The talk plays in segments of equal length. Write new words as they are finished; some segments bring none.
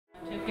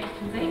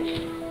Thank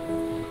you.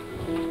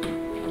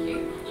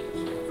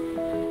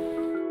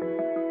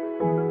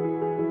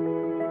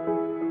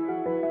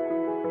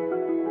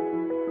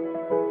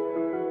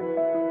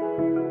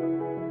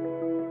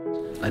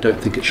 I don't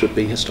think it should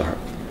be historic.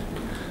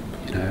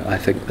 You know, I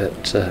think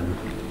that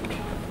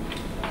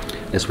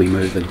as we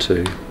move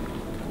into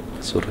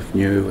a sort of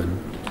new and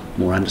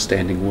more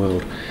understanding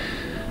world,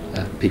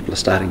 people are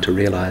starting to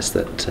realise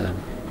that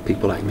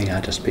people like me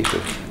are just people.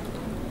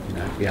 You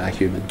know, we are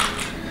human,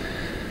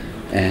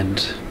 and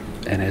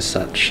as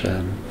such,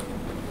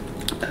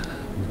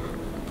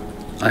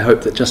 I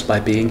hope that just by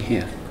being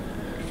here,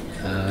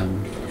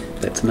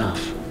 that's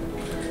enough.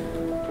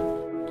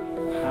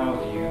 How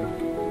have you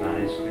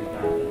managed with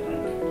that,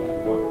 and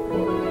what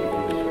have you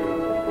been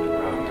through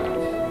around that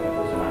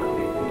as an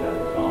athlete and as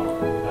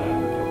a fan?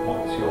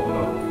 What's your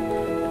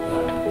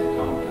hope to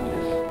come from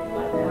this?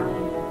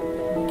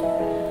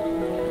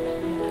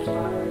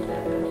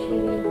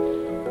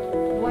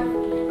 What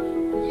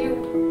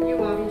you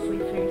obviously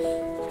face.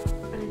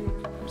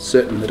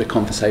 Certain that a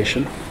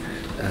conversation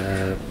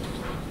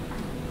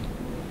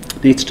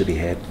needs to be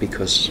had,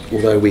 because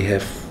although we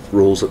have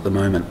rules at the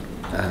moment,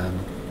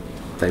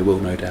 they will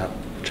no doubt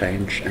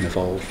change and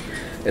evolve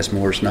as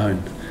more is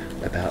known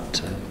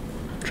about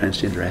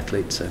transgender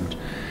athletes and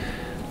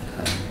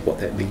what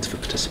that means for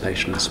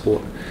participation in the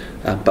sport.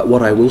 But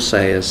what I will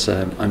say is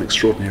I'm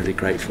extraordinarily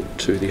grateful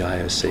to the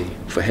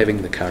IOC for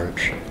having the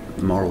courage,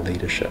 the moral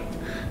leadership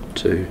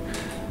to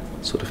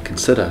sort of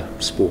consider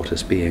sport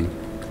as being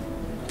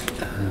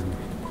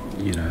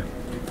you know,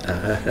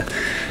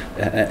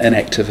 an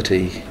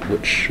activity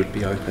which should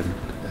be open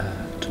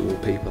to all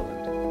people.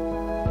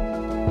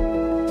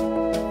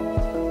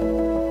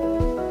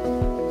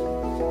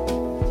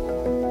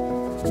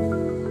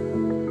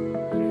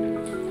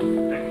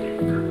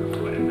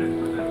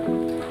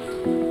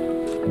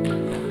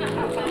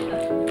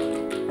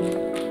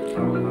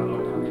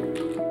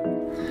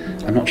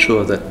 I'm not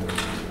sure that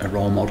a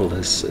role model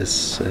is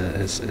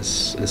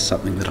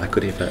something that I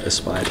could ever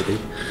aspire to be.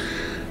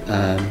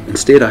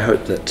 Instead, I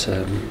hope that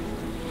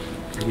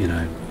you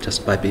know,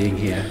 just by being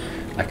here,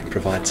 I can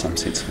provide some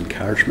sense of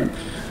encouragement,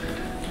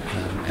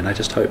 and I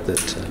just hope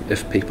that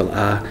if people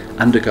are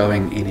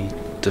undergoing any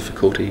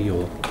difficulty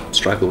or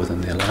struggle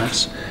within their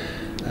lives,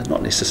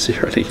 not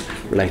necessarily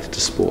related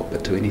to sport,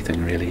 but to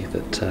anything really,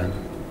 that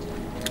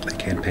they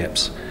can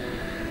perhaps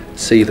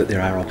see that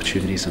there are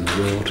opportunities in the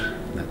world,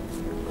 that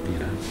you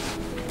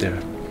know,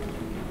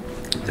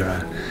 there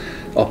are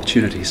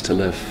opportunities to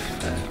live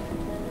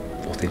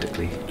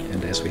authentically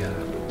and as we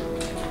are.